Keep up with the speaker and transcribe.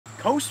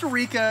Costa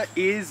Rica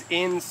is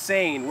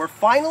insane. We're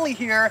finally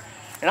here,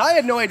 and I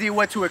had no idea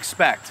what to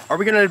expect. Are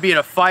we gonna be at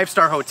a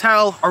 5-star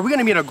hotel? Are we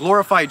gonna be in a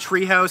glorified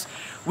treehouse?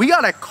 We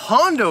got a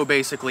condo,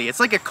 basically. It's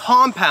like a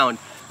compound.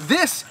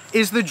 This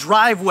is the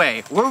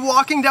driveway. We're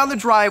walking down the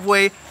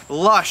driveway,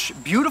 lush,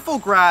 beautiful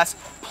grass,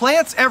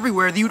 plants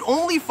everywhere that you'd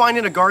only find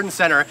in a garden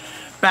center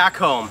back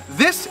home.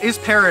 This is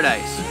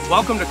paradise.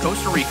 Welcome to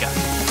Costa Rica.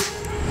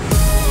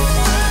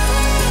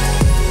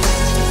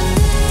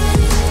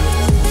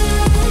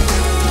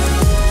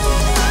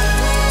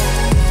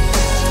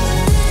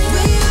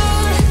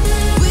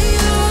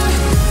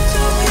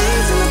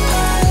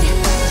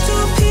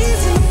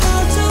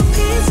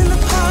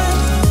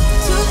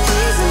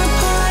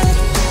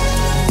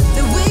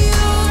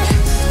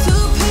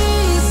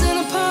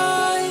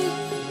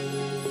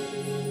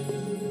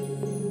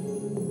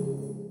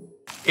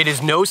 It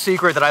is no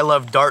secret that I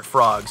love dart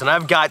frogs, and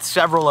I've got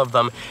several of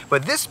them,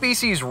 but this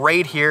species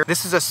right here,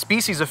 this is a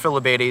species of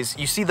Philobades.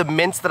 You see the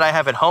mints that I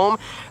have at home.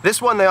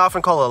 This one they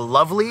often call a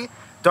lovely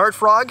dart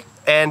frog,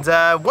 and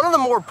one of the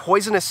more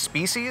poisonous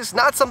species,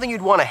 not something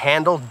you'd want to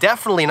handle,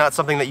 definitely not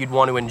something that you'd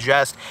want to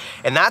ingest,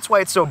 and that's why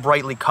it's so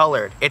brightly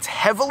colored. It's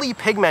heavily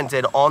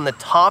pigmented on the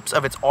tops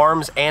of its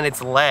arms and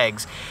its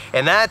legs,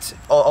 and that,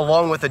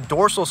 along with the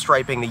dorsal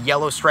striping, the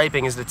yellow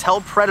striping, is to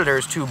tell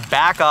predators to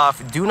back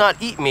off, do not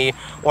eat me,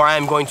 or I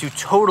am going to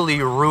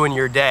totally ruin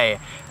your day.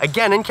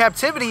 Again, in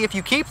captivity, if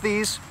you keep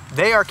these,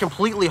 they are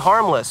completely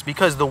harmless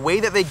because the way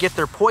that they get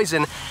their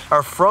poison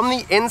are from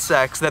the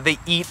insects that they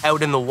eat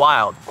out in the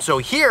wild. So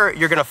here,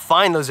 you're gonna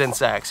find those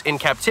insects. In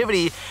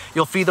captivity,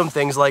 you'll feed them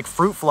things like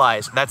fruit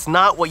flies. That's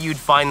not what you'd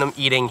find them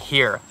eating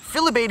here.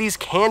 Philobades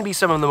can be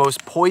some of the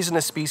most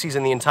poisonous species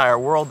in the entire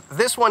world.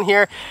 This one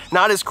here,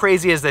 not as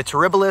crazy as the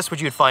terribilis,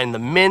 which you'd find in the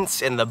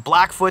mints and the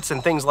blackfoots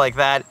and things like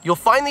that. You'll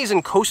find these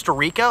in Costa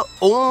Rica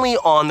only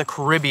on the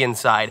Caribbean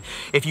side.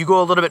 If you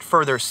go a little bit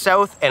further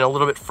south and a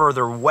little bit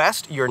further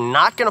west, you're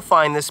not gonna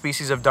find this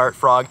species of dart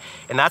frog,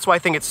 and that's why I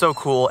think it's so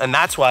cool, and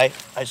that's why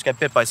I just got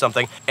bit by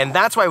something, and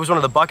that's why it was one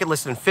of the bucket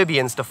list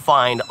amphibians to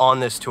find on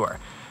this tour.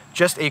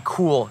 Just a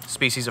cool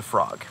species of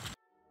frog.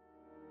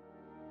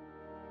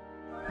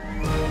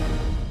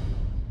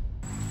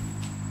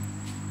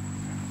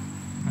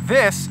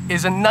 This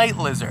is a night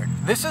lizard.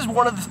 This is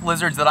one of the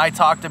lizards that I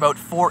talked about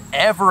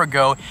forever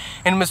ago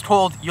and was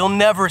told you'll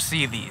never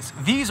see these.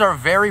 These are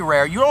very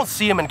rare. You don't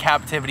see them in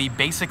captivity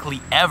basically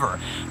ever.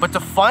 But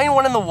to find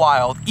one in the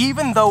wild,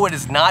 even though it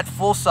is not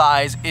full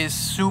size, is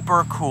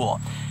super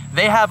cool.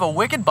 They have a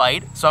wicked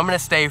bite, so I'm gonna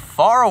stay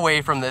far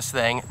away from this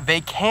thing.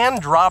 They can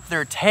drop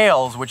their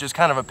tails, which is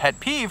kind of a pet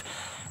peeve,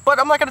 but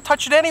I'm not gonna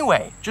touch it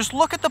anyway. Just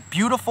look at the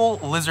beautiful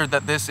lizard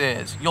that this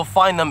is. You'll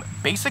find them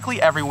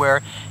basically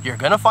everywhere. You're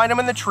gonna find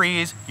them in the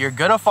trees. You're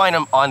gonna find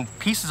them on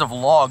pieces of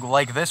log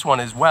like this one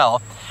as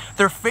well.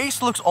 Their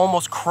face looks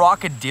almost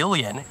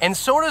crocodilian, and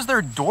so does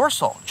their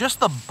dorsal. Just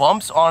the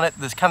bumps on it,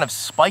 this kind of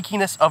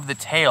spikiness of the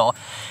tail,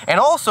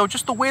 and also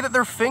just the way that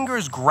their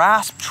fingers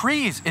grasp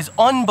trees is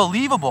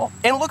unbelievable.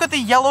 And look at the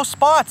yellow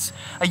spots.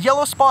 A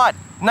yellow spot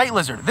night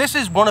lizard. This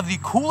is one of the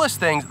coolest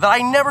things that I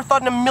never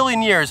thought in a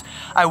million years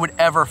I would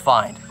ever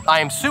find. I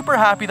am super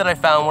happy that I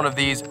found one of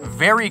these.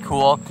 Very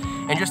cool.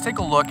 And just take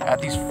a look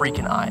at these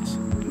freaking eyes.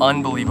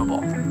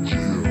 Unbelievable.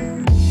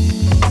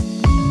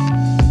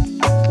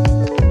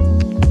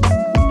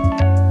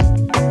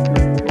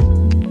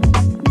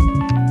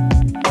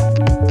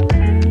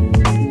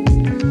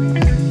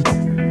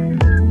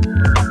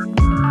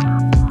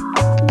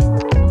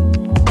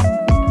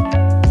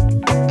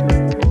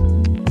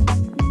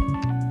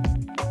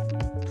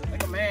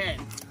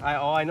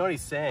 I know what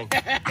he's saying.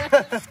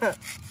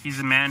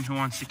 He's a man who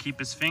wants to keep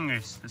his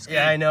fingers. That's good.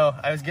 Yeah, I know.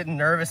 I was getting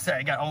nervous there.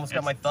 I almost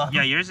got my thumb.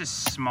 Yeah, yours is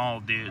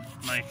small, dude.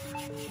 Like,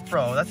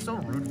 bro, that's so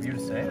rude of you to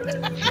say.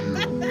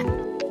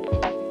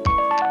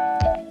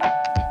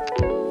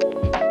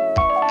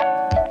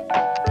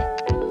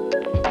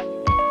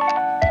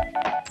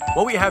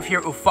 What we have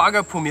here,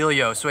 Oophaga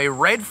pumilio, so a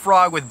red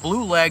frog with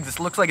blue legs. This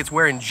looks like it's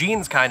wearing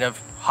jeans, kind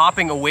of,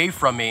 hopping away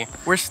from me.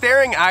 We're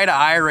staring eye to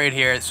eye right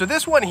here. So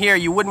this one here,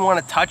 you wouldn't want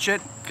to touch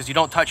it because you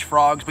don't touch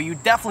frogs, but you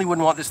definitely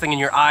wouldn't want this thing in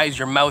your eyes,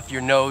 your mouth,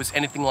 your nose,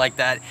 anything like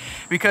that,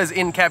 because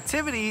in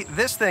captivity,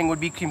 this thing would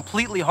be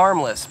completely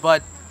harmless,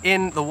 but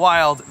in the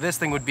wild, this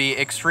thing would be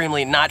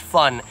extremely not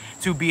fun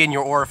to be in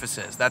your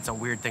orifices. That's a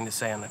weird thing to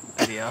say on the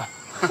video.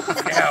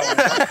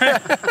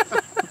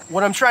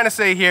 What I'm trying to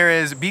say here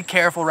is be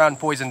careful around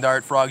poison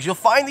dart frogs. You'll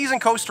find these in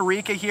Costa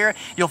Rica here,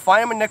 you'll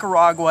find them in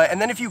Nicaragua, and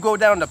then if you go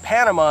down to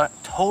Panama,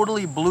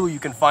 totally blue, you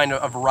can find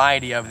a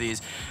variety of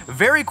these.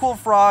 Very cool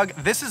frog.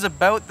 This is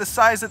about the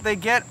size that they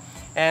get,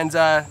 and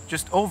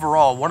just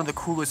overall, one of the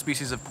coolest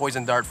species of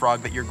poison dart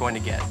frog that you're going to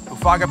get.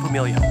 Oophaga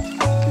pumilio.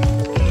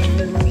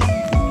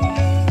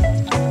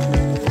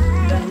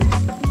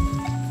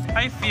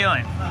 how you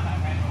feeling?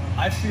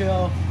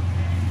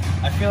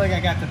 I feel like I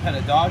got to pet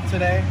a dog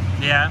today.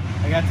 Yeah.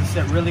 I got to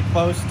sit really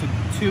close to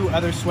 2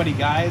 other sweaty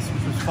guys,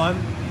 which was fun.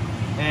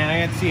 And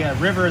I got to see a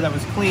river that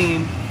was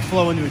clean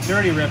flow into a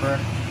dirty river.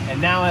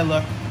 And now I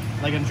look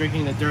like I'm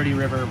drinking the dirty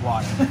river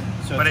water.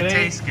 So But today, it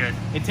tastes good.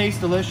 It tastes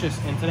delicious,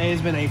 and today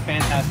has been a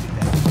fantastic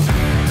day.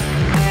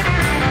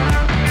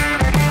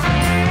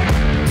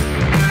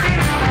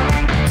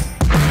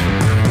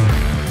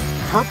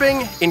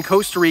 Herping in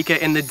Costa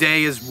Rica in the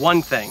day is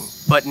one thing,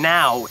 but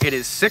now it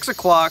is 6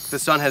 o'clock, the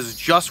sun has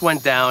just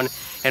went down,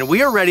 and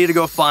we are ready to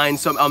go find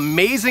some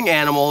amazing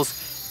animals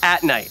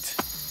at night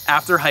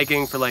after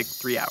hiking for like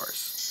 3 hours.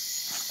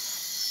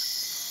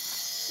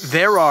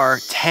 There are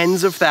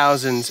tens of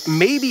thousands,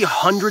 maybe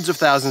hundreds of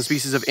thousands of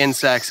species of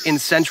insects in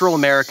Central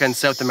America and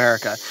South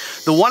America.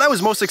 The one I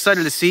was most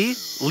excited to see,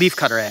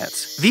 leafcutter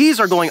ants. These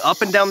are going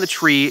up and down the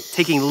tree,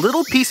 taking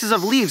little pieces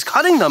of leaves,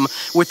 cutting them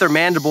with their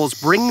mandibles,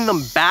 bringing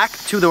them back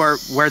to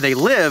where they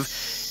live,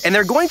 and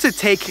they're going to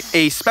take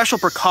a special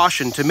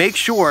precaution to make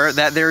sure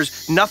that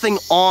there's nothing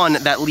on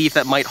that leaf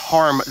that might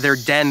harm their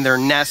den, their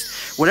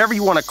nest, whatever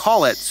you want to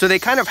call it. So they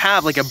kind of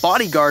have like a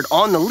bodyguard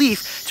on the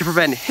leaf to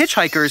prevent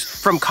hitchhikers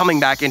from coming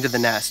back into the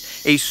nest.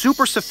 A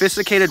super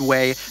sophisticated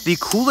way, the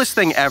coolest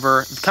thing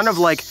ever, kind of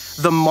like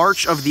the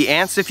march of the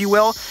ants, if you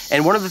will.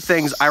 And one of the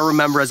things I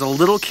remember as a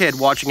little kid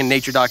watching in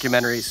nature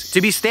documentaries.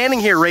 To be standing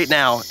here right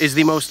now is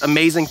the most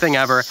amazing thing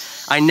ever.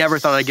 I never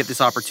thought I'd get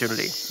this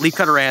opportunity.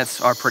 Leafcutter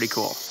ants are pretty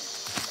cool.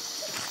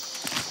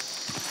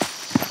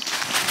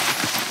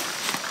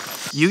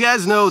 You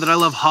guys know that I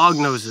love hog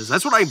noses.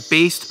 That's what I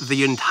based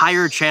the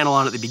entire channel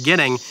on at the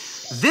beginning.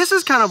 This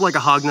is kind of like a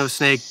hognose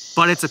snake,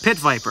 but it's a pit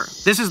viper.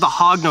 This is the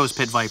hognose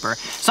pit viper.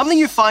 Something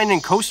you find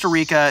in Costa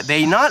Rica,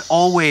 they're not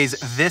always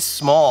this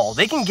small.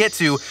 They can get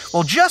to,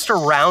 well, just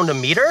around a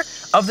meter.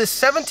 Of the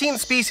 17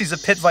 species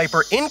of pit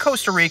viper in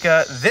Costa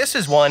Rica, this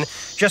is one,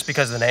 just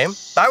because of the name,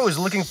 I was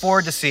looking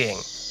forward to seeing.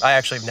 I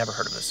actually have never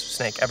heard of this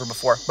snake ever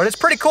before, but it's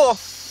pretty cool.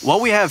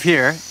 What we have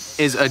here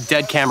is a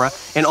dead camera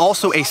and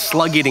also a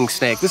slug-eating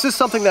snake. This is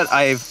something that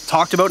I've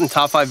talked about in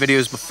top 5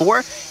 videos before.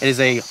 It is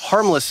a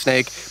harmless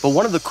snake, but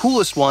one of the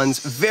coolest ones,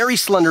 very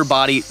slender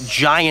body,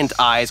 giant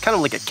eyes, kind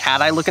of like a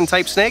cat eye looking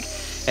type snake,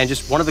 and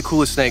just one of the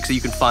coolest snakes that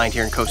you can find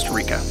here in Costa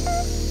Rica.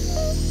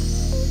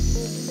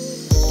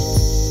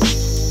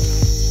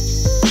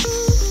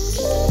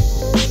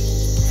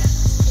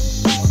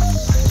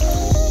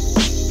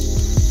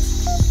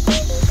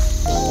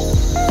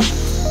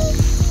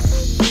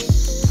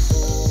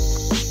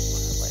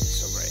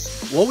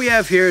 What we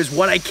have here is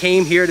what I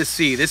came here to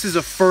see. This is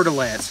a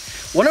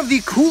fertilance, one of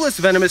the coolest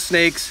venomous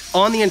snakes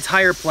on the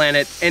entire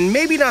planet, and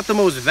maybe not the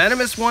most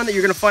venomous one that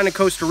you're gonna find in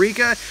Costa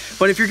Rica,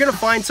 but if you're gonna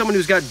find someone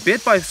who's got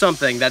bit by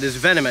something that is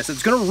venomous,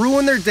 it's gonna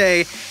ruin their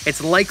day,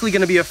 it's likely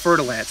gonna be a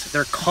fertilance.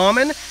 They're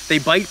common, they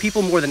bite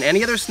people more than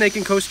any other snake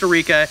in Costa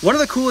Rica. One of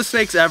the coolest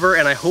snakes ever,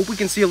 and I hope we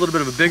can see a little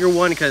bit of a bigger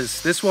one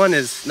because this one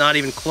is not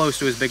even close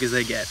to as big as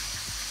they get.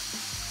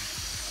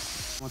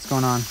 What's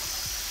going on?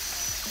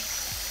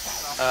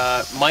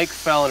 Mike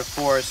fell in a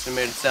forest and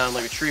made it sound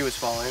like a tree was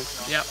falling.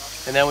 Yep.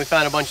 And then we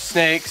found a bunch of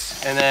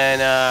snakes, and then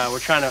we're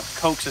trying to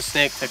coax a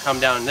snake to come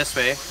down this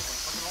way.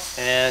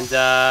 And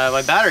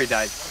my battery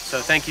died. So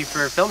thank you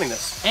for filming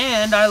this.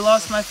 And I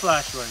lost my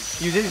flashlight.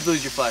 You did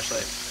lose your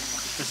flashlight.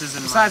 This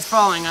isn't Besides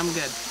falling, I'm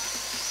good.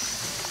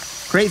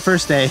 Great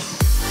first day.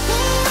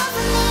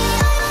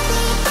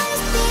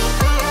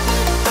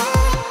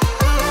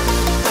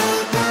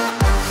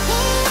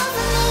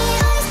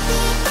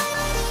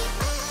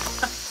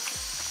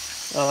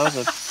 Oh,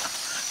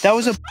 that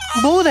was a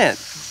bullet ant.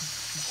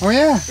 Oh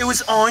yeah. It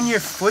was on your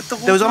foot the whole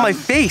time? That was on my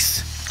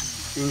face.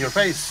 In your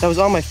face. That was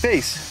on my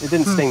face. It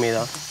didn't sting me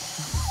though.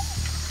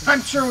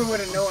 I'm sure we would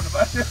have known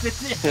about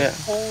it. Yeah.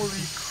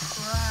 Holy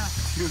crap,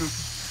 dude.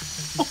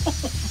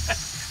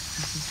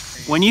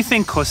 When you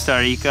think Costa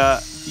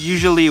Rica,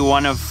 usually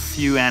one of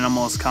few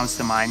animals comes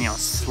to mind, you know,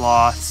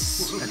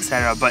 sloths,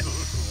 etc. But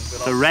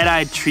the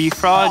red-eyed tree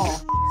frog.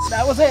 Oh,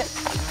 that was it.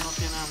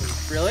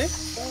 Really?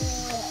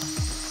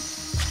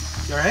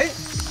 You alright?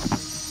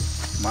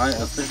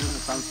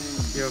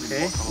 You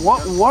okay?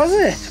 What was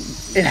it?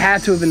 It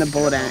had to have been the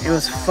bullet ant. It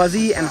was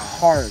fuzzy and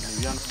hard.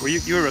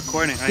 You were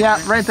recording, right? Yeah,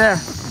 right there.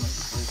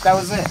 That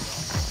was it.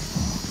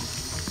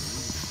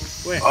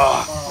 Where?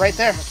 Right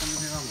there.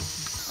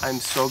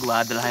 I'm so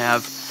glad that I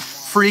have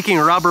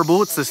freaking rubber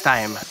bullets this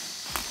time.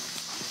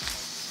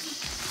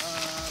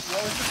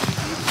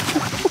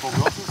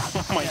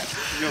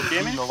 You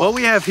okay, man? What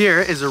we have here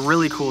is a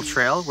really cool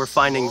trail. We're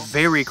finding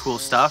very cool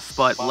stuff,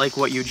 but like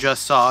what you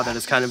just saw, that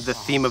is kind of the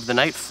theme of the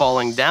night,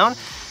 falling down.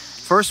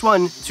 First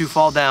one to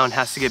fall down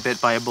has to get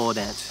bit by a bullet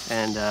ant,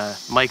 and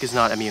Mike is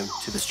not immune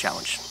to this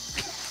challenge.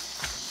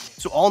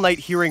 So all night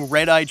hearing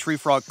red-eyed tree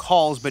frog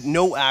calls, but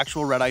no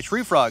actual red-eyed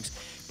tree frogs.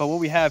 But what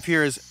we have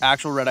here is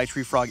actual red-eyed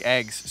tree frog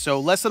eggs. So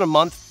less than a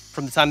month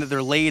from the time that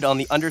they're laid on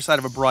the underside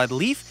of a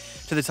broadleaf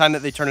to the time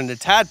that they turn into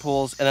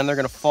tadpoles, and then they're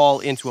gonna fall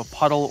into a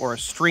puddle or a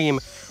stream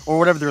or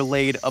whatever they're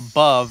laid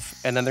above,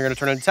 and then they're gonna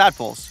turn into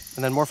tadpoles,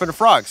 and then morph into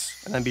frogs,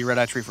 and then be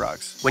red-eyed tree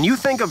frogs. When you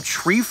think of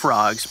tree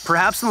frogs,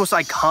 perhaps the most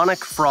iconic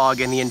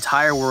frog in the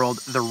entire world,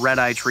 the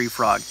red-eyed tree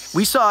frog.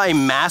 We saw a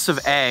massive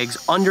eggs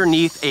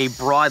underneath a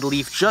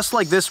broadleaf just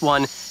like this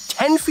one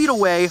 10 feet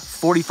away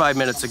 45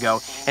 minutes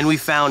ago, and we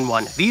found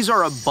one. These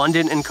are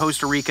abundant in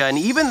Costa Rica, and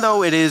even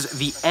though it is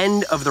the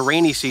end of the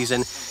rainy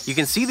season, you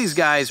can see these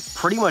guys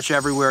pretty much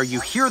everywhere. You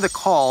hear the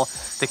call.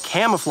 The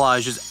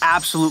camouflage is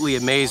absolutely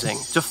amazing.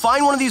 To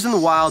find one of these in the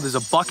wild is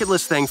a bucket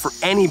list thing for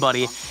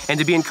anybody, and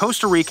to be in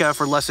Costa Rica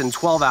for less than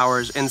 12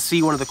 hours and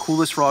see one of the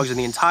coolest frogs in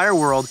the entire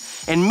world,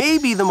 and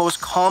maybe the most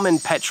common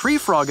pet tree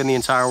frog in the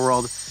entire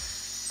world,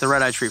 the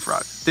red-eyed tree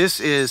frog. This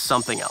is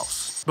something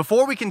else.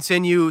 Before we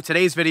continue,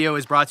 today's video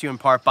is brought to you in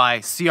part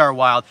by CR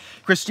Wild.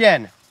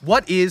 Christian,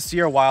 what is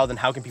CR Wild and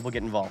how can people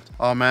get involved?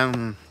 Oh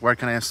man, where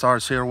can I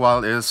start? CR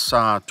Wild is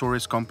a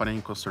tourist company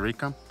in Costa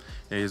Rica.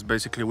 It's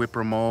basically we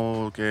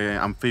promote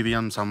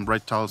amphibians and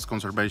reptiles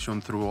conservation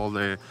through all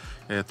the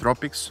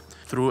tropics,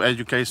 through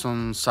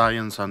education,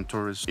 science, and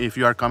tourism. If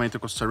you are coming to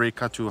Costa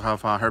Rica to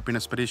have a herping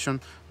expedition,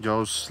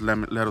 just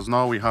let us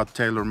know. We have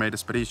tailor-made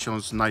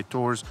expeditions, night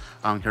tours,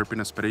 and herping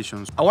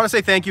expeditions. I want to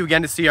say thank you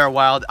again to CR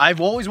Wild.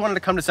 I've always wanted to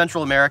come to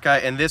Central America,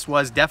 and this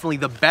was definitely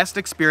the best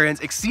experience,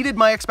 exceeded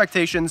my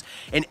expectations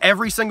in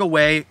every single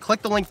way.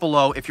 Click the link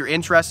below if you're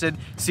interested.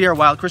 CR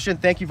Wild. Christian,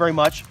 thank you very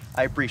much.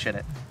 I appreciate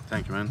it.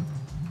 Thank you, man.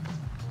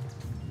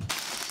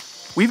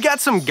 We've got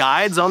some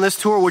guides on this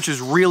tour, which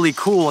is really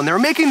cool, and they're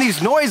making these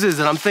noises,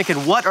 and I'm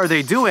thinking, what are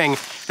they doing?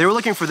 They were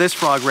looking for this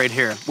frog right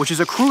here, which is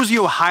a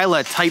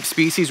Crusiohyla type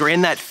species, or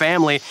in that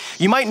family.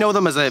 You might know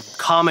them as a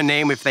common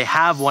name if they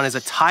have one as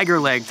a tiger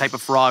leg type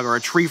of frog, or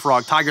a tree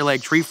frog, tiger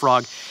leg tree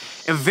frog.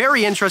 A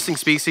very interesting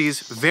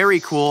species, very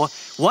cool.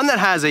 One that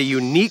has a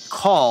unique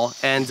call,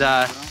 and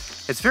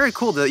it's very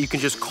cool that you can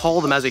just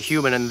call them as a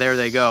human and there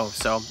they go.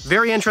 So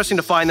very interesting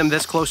to find them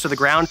this close to the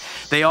ground.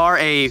 They are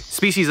a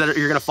species that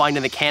you're gonna find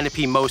in the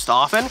canopy most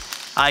often.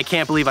 I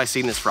can't believe I've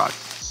seen this frog.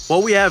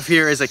 What we have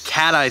here is a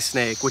cat-eye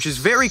snake, which is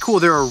very cool.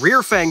 They're a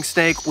rear fang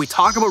snake. We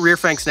talk about rear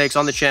fang snakes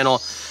on the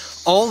channel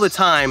all the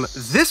time.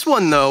 This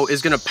one though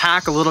is gonna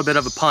pack a little bit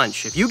of a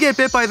punch. If you get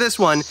bit by this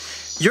one,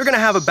 you're gonna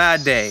have a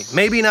bad day.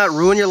 Maybe not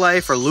ruin your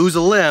life or lose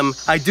a limb.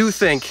 I do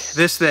think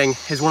this thing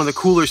is one of the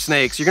cooler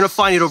snakes. You're gonna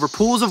find it over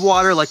pools of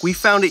water like we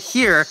found it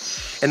here,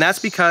 and that's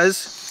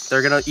because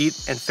they're gonna eat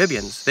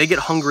amphibians. They get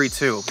hungry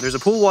too. There's a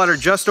pool of water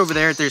just over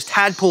there. There's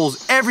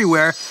tadpoles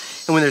everywhere,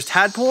 and when there's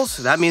tadpoles,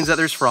 that means that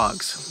there's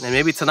frogs. And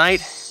maybe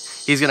tonight,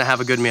 he's gonna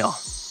have a good meal.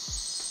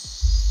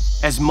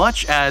 As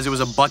much as it was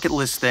a bucket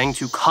list thing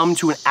to come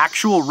to an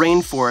actual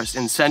rainforest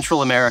in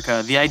Central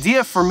America, the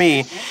idea for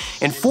me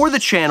and for the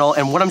channel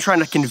and what I'm trying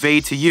to convey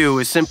to you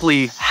is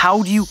simply,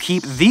 how do you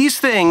keep these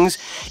things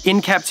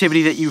in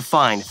captivity that you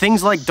find?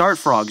 Things like dart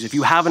frogs, if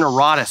you have an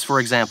Aratus,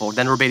 for example,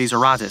 Dendrobates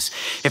aratus,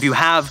 if you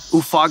have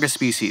Ufaga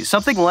species,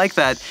 something like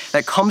that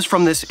that comes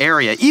from this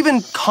area,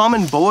 even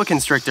common boa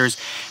constrictors,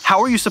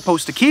 how are you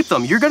supposed to keep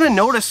them? You're gonna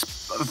notice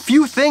a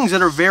few things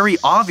that are very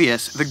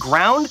obvious. The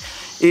ground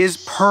is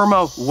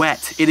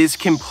perma-wet. It is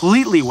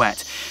completely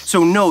wet.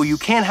 So no, you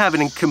can't have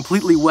a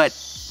completely wet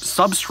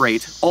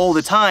substrate all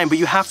the time, but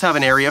you have to have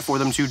an area for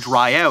them to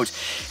dry out.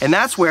 And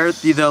that's where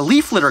the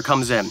leaf litter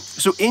comes in.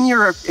 So in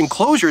your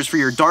enclosures for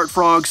your dart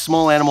frogs,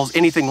 small animals,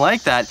 anything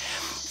like that,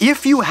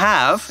 if you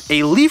have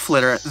a leaf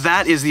litter,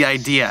 that is the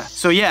idea.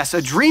 So yes,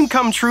 a dream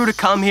come true to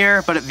come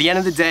here, but at the end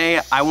of the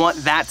day, I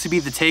want that to be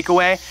the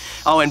takeaway.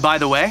 Oh, and by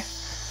the way,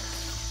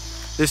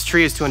 this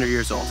tree is 200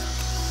 years old.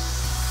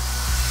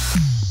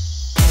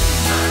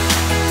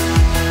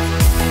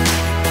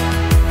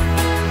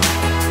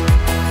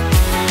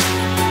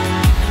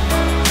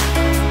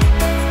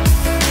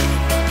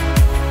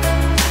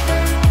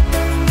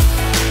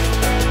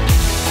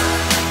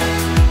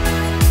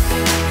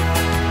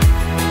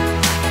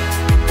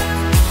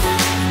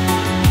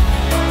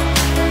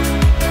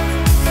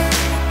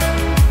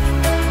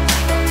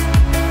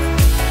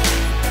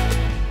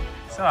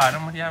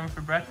 Adam, what are you having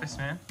for breakfast,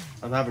 man?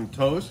 I'm having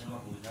toast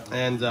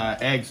and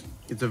eggs.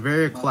 It's a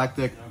very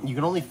eclectic. You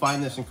can only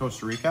find this in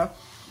Costa Rica,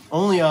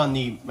 only on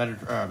the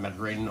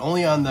Mediterranean,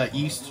 only on the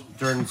east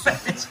during.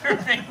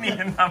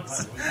 Mediterranean. I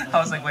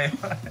was like, wait.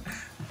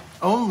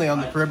 Only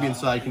on the Caribbean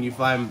side can you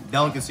find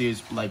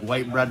delicacies like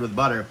white bread with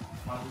butter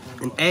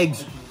and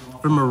eggs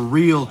from a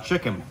real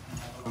chicken.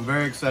 I'm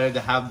very excited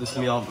to have this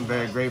meal. I'm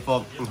very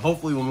grateful, and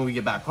hopefully when we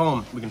get back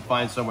home, we can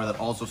find somewhere that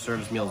also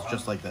serves meals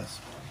just like this.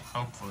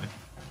 Hopefully.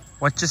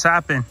 What just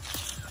happened?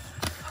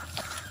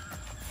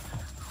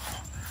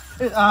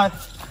 I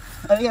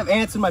think I have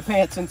ants in my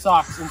pants and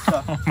socks and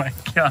stuff. Oh my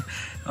god.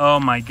 Oh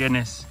my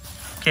goodness.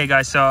 Okay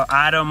guys, so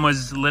Adam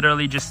was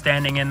literally just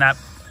standing in that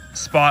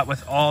spot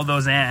with all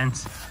those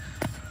ants.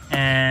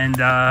 And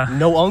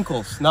no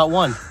uncles, not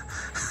one.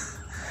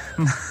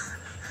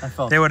 I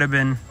felt they would have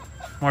been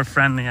more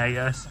friendly, I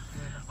guess.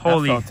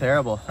 Holy. That felt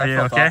terrible. That Are you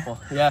felt okay? Awful.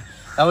 Yeah.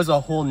 That was a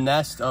whole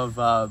nest of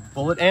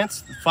bullet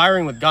ants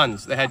firing with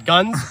guns. They had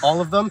guns,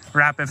 all of them.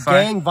 Rapid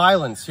fire. Gang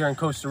violence here in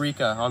Costa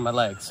Rica on my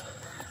legs.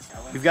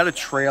 We've got a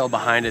trail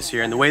behind us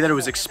here, and the way that it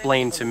was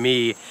explained to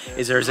me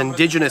is there's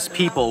indigenous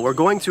people. We're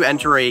going to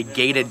enter a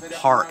gated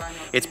park,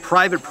 It's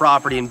private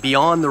property, and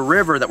beyond the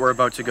river that we're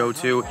about to go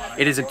to,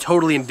 it is a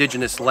totally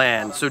indigenous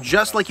land. So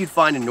just like you'd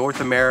find in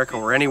North America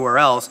or anywhere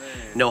else,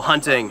 no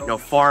hunting, no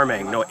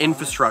farming, no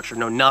infrastructure,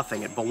 no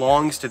nothing. It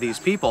belongs to these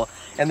people.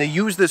 And they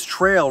use this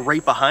trail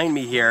right behind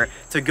me here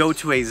to go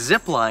to a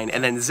zip line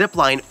and then zip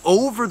line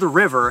over the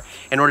river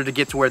in order to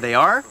get to where they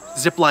are,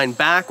 zip line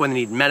back when they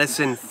need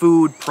medicine,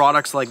 food,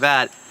 products like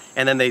that,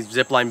 and then they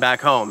zip line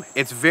back home.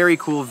 It's very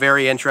cool,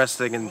 very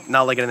interesting, and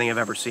not like anything I've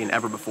ever seen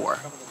ever before.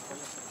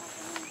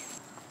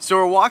 So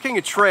we're walking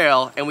a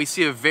trail and we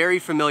see a very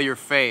familiar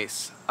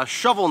face, a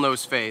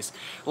shovel-nosed face.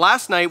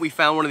 Last night we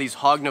found one of these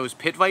hog-nosed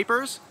pit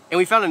vipers, and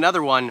we found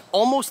another one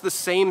almost the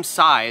same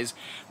size.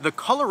 The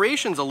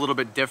coloration's a little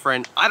bit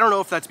different. I don't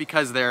know if that's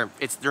because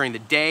it's during the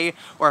day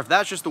or if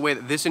that's just the way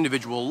that this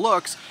individual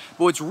looks.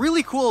 But what's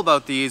really cool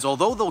about these,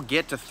 although they'll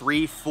get to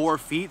 3-4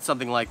 feet,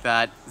 something like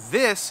that,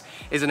 this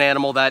is an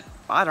animal that,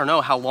 I don't know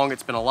how long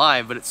it's been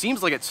alive, but it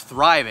seems like it's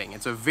thriving.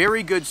 It's a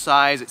very good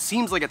size. It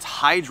seems like it's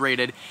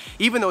hydrated,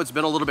 even though it's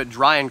been a little bit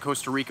dry in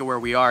Costa Rica where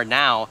we are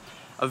now.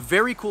 A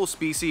very cool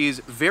species,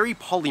 very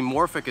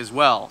polymorphic as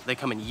well. They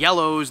come in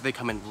yellows, they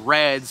come in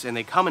reds, and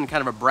they come in kind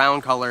of a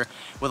brown color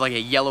with like a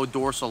yellow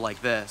dorsal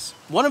like this.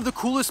 One of the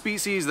coolest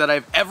species that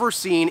I've ever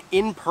seen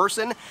in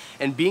person,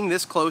 and being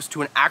this close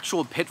to an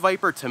actual pit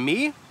viper, to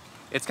me,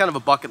 it's kind of a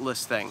bucket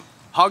list thing.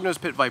 Hognose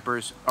pit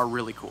vipers are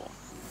really cool.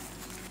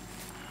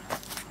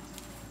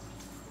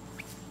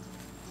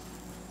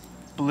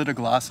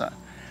 Bolitoglossa.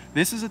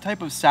 This is a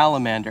type of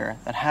salamander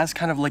that has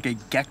kind of like a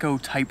gecko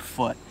type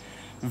foot.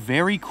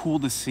 Very cool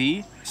to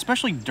see,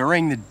 especially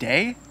during the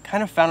day.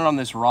 Kind of found it on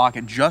this rock.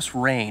 It just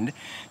rained,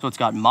 so it's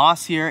got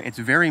moss here. It's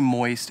very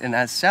moist, and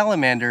as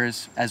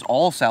salamanders, as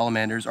all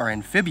salamanders are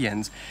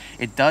amphibians,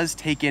 it does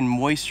take in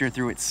moisture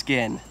through its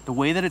skin. The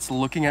way that it's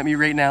looking at me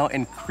right now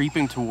and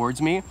creeping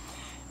towards me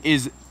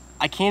is,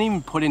 I can't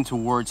even put into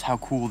words how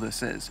cool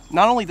this is.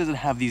 Not only does it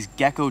have these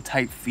gecko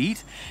type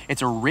feet,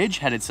 it's a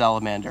ridge-headed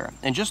salamander,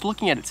 and just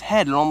looking at its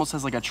head, it almost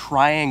has like a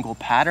triangle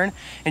pattern,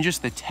 and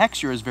just the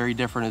texture is very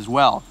different as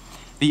well.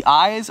 The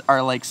eyes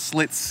are like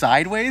slit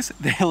sideways.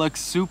 They look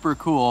super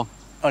cool.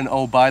 And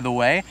oh, by the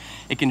way,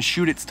 it can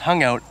shoot its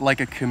tongue out like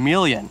a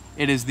chameleon.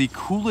 It is the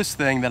coolest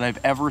thing that I've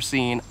ever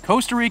seen.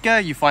 Costa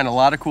Rica, you find a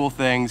lot of cool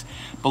things.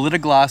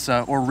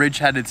 Bolitoglossa, or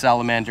ridge-headed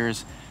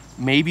salamanders,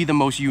 maybe the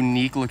most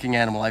unique looking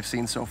animal I've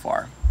seen so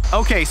far.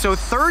 Okay, so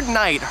third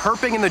night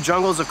herping in the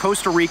jungles of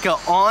Costa Rica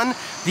on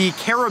the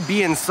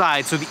Caribbean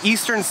side, so the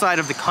eastern side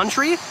of the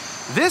country.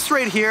 This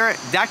right here,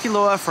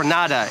 Dactyloa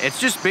frenata, it's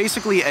just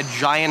basically a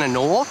giant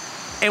anole.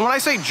 And when I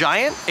say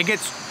giant, it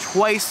gets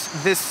twice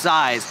this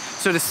size.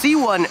 So to see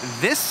one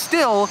this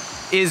still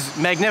is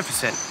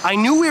magnificent. I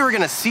knew we were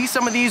gonna see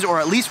some of these,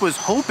 or at least was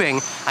hoping.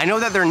 I know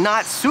that they're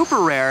not super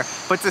rare,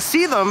 but to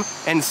see them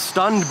and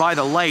stunned by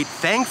the light,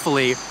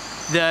 thankfully,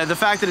 the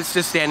fact that it's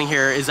just standing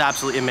here is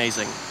absolutely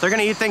amazing. They're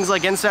gonna eat things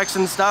like insects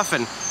and stuff,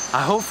 and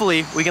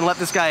hopefully we can let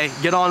this guy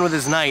get on with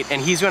his night,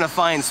 and he's gonna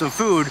find some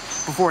food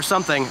before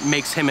something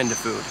makes him into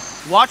food.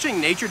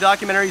 Watching nature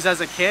documentaries as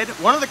a kid,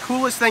 one of the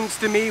coolest things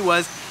to me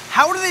was,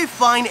 how do they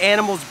find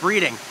animals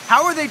breeding?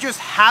 How are they just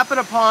happen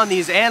upon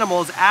these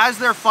animals as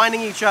they're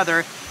finding each other,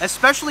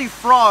 especially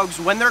frogs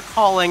when they're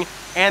calling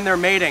and they're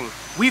mating?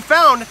 We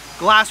found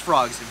glass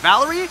frogs.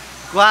 Valerie,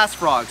 glass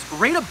frogs.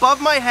 Right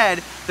above my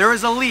head, there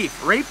is a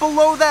leaf. Right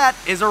below that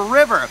is a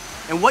river.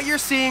 And what you're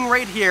seeing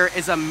right here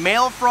is a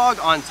male frog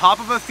on top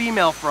of a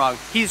female frog.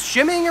 He's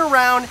shimmying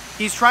around.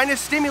 He's trying to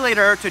stimulate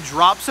her to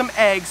drop some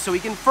eggs so he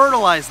can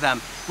fertilize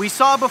them. We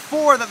saw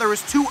before that there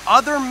was 2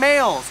 other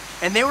males,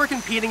 and they were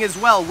competing as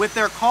well with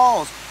their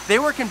calls. They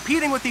were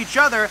competing with each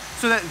other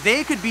so that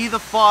they could be the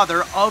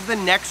father of the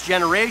next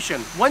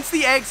generation. Once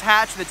the eggs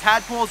hatch, the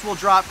tadpoles will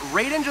drop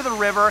right into the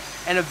river,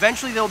 and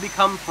eventually they'll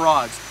become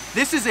frogs.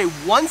 This is a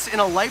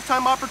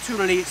once-in-a-lifetime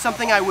opportunity,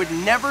 something I would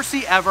never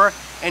see ever,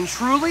 and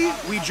truly,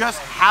 we just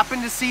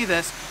happened to see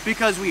this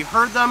because we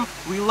heard them,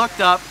 we looked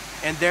up,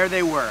 and there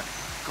they were.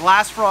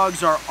 Glass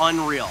frogs are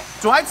unreal.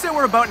 So I'd say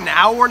we're about an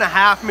hour and a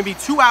half, maybe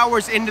 2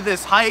 hours into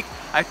this hike.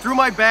 I threw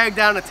my bag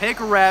down to take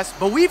a rest,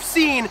 but we've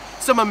seen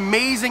some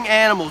amazing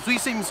animals. We've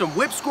seen some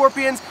whip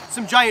scorpions,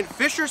 some giant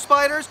fisher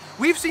spiders.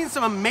 We've seen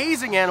some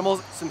amazing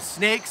animals, some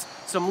snakes,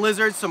 some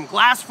lizards, some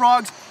glass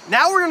frogs.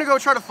 Now we're gonna go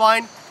try to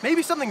find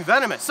maybe something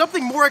venomous,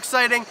 something more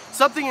exciting,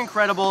 something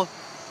incredible.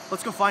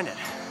 Let's go find it.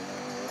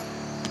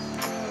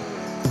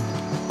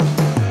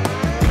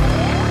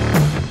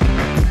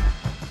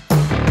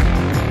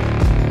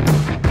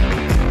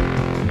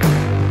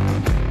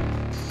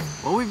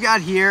 What we've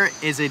got here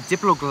is a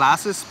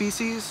Diploglossus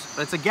species.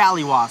 It's a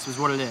gallywasp is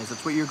what it is.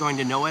 That's what you're going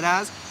to know it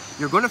as.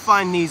 You're going to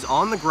find these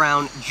on the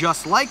ground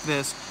just like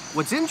this.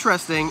 What's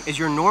interesting is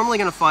you're normally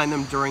going to find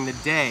them during the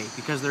day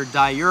because they're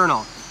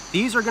diurnal.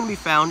 These are going to be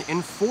found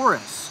in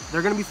forests.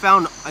 They're going to be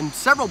found in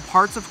several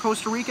parts of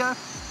Costa Rica,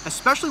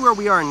 especially where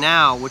we are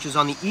now, which is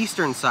on the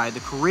eastern side, the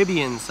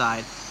Caribbean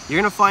side. You're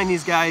gonna find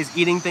these guys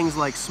eating things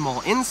like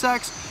small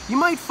insects. You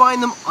might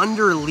find them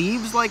under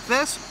leaves like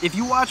this. If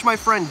you watch my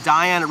friend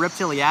Diane at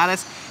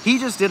Reptiles, he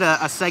just did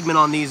a segment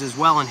on these as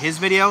well in his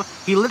video.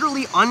 He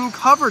literally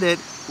uncovered it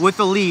with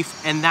the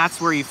leaf, and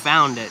that's where he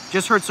found it.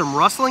 Just heard some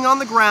rustling on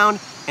the ground,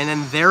 and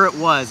then there it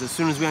was as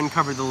soon as we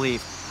uncovered the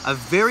leaf. A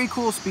very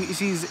cool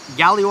species.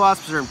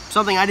 Galliwasps are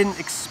something I didn't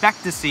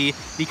expect to see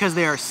because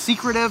they are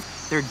secretive,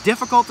 they're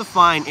difficult to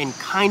find, and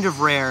kind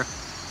of rare.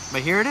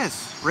 But here it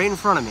is, right in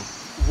front of me.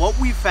 What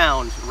we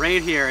found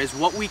right here is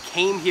what we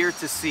came here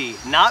to see.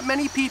 Not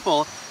many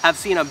people have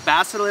seen a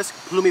Basilisk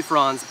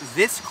plumifrons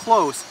this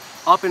close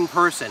up in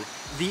person.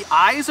 The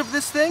eyes of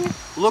this thing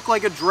look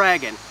like a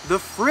dragon. The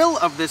frill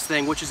of this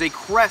thing, which is a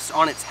crest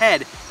on its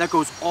head that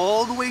goes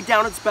all the way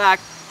down its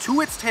back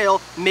to its tail,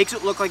 makes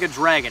it look like a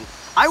dragon.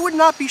 I would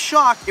not be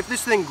shocked if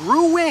this thing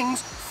grew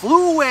wings,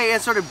 flew away,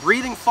 and started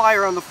breathing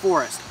fire on the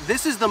forest.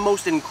 This is the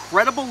most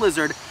incredible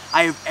lizard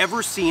I have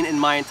ever seen in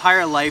my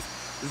entire life,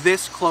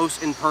 this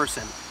close in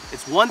person.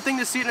 It's one thing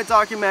to see it in a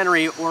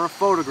documentary or a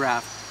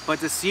photograph, but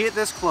to see it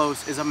this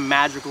close is a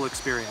magical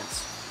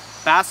experience.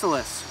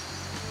 Basilisk,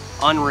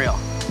 unreal.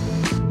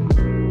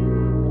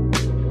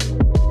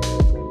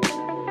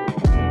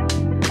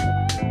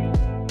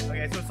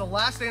 Okay, so it's the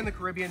last day on the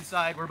Caribbean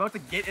side. We're about to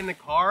get in the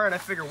car, and I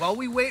figure while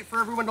we wait for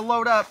everyone to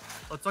load up,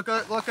 let's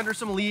look under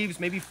some leaves,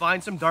 maybe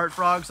find some dart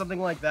frogs, something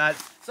like that.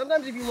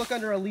 Sometimes if you look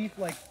under a leaf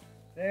like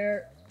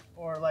there,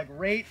 or like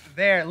right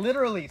there,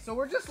 literally. So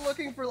we're just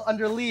looking for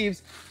under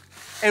leaves,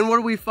 and what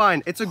do we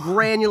find? It's a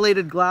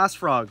granulated glass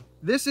frog.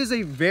 This is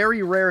a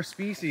very rare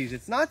species.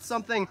 It's not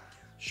something,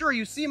 sure,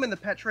 you see them in the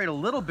pet trade a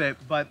little bit,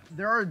 but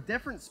there are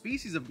different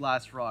species of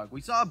glass frog. We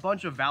saw a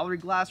bunch of Valerie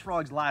glass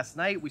frogs last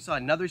night. We saw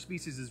another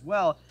species as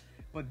well.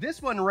 But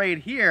this one right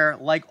here,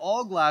 like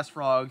all glass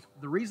frogs,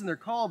 the reason they're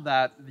called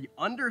that, the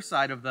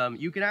underside of them,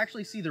 you can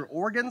actually see their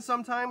organs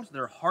sometimes,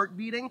 their heart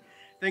beating,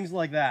 things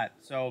like that.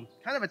 So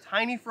kind of a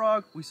tiny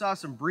frog. We saw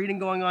some breeding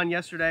going on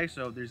yesterday,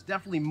 so there's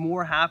definitely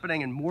more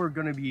happening and more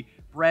gonna be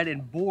bred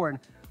and born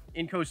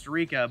in Costa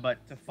Rica.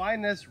 But to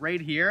find this right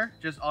here,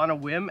 just on a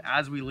whim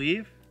as we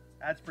leave,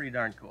 that's pretty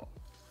darn cool.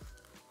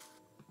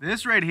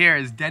 This right here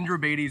is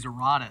Dendrobates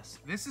auratus.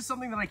 This is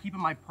something that I keep in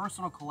my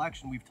personal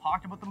collection. We've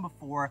talked about them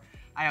before.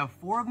 I have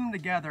 4 of them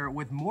together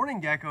with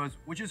mourning geckos,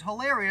 which is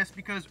hilarious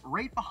because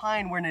right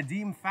behind where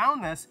Nadim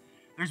found this,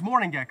 there's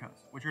mourning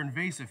geckos, which are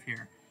invasive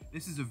here.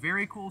 This is a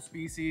very cool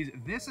species.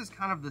 This is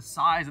kind of the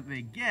size that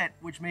they get,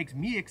 which makes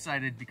me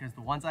excited because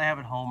the ones I have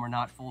at home are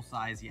not full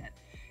size yet.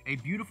 A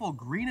beautiful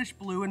greenish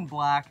blue and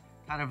black,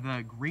 kind of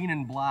the green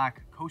and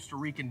black Costa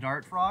Rican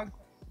dart frog.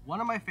 One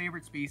of my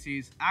favorite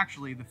species,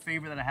 actually the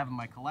favorite that I have in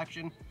my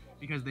collection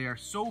because they are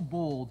so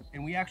bold,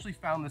 and we actually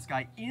found this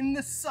guy in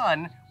the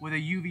sun with a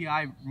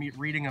UVI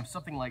reading of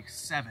something like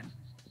 7.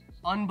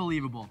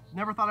 Unbelievable.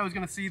 Never thought I was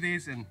gonna see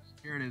these, and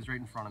here it is right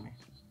in front of me.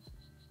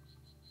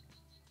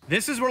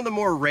 This is one of the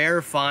more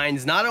rare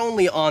finds, not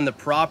only on the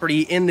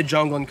property in the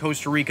jungle in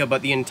Costa Rica,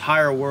 but the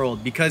entire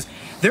world, because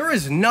there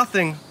is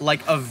nothing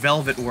like a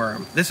velvet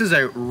worm. This is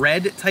a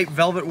red type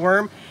velvet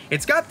worm.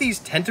 It's got these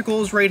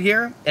tentacles right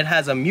here. It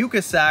has a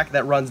mucus sac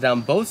that runs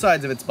down both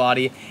sides of its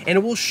body, and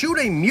it will shoot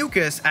a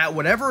mucus at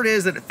whatever it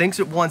is that it thinks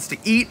it wants to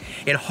eat.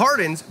 It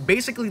hardens,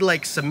 basically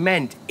like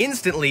cement,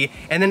 instantly,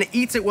 and then it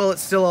eats it while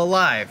it's still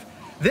alive.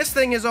 This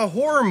thing is a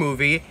horror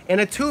movie in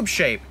a tube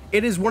shape.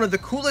 It is one of the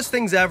coolest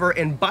things ever,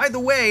 and by the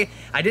way,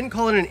 I didn't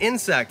call it an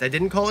insect, I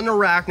didn't call it an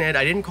arachnid,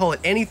 I didn't call it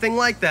anything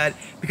like that,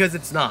 because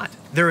it's not.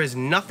 There is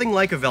nothing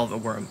like a velvet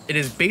worm. It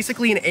is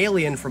basically an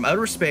alien from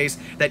outer space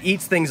that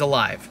eats things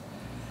alive.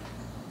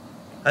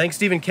 I think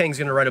Stephen King's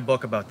gonna write a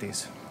book about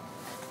these.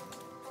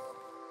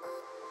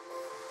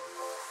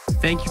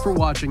 Thank you for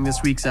watching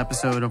this week's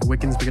episode of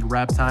Wickens Wicked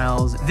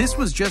Reptiles. This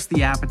was just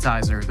the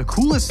appetizer. The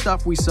coolest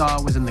stuff we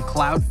saw was in the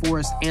cloud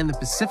forest and the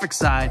Pacific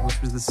side, which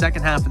was the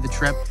second half of the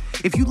trip.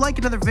 If you'd like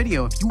another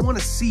video, if you want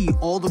to see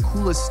all the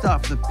coolest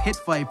stuff, the pit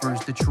vipers,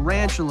 the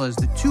tarantulas,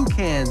 the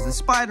toucans, the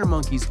spider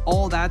monkeys,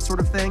 all that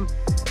sort of thing,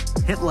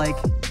 hit like,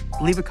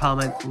 leave a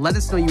comment, let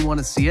us know you want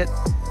to see it.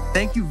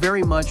 Thank you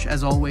very much,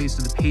 as always,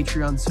 to the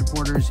Patreon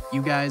supporters.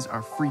 You guys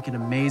are freaking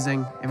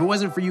amazing. If it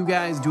wasn't for you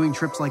guys, doing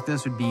trips like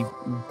this would be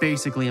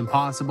basically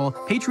impossible.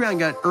 Patreon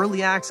got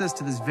early access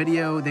to this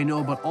video. They know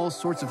about all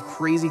sorts of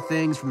crazy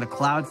things from the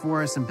cloud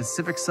forest and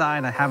Pacific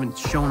side I haven't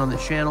shown on the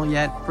channel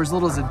yet. For as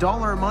little as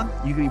 $1 a month,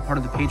 you can be part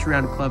of the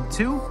Patreon club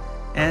too.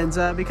 And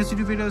because you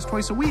do videos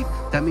twice a week,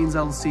 that means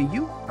I'll see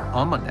you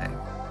on Monday.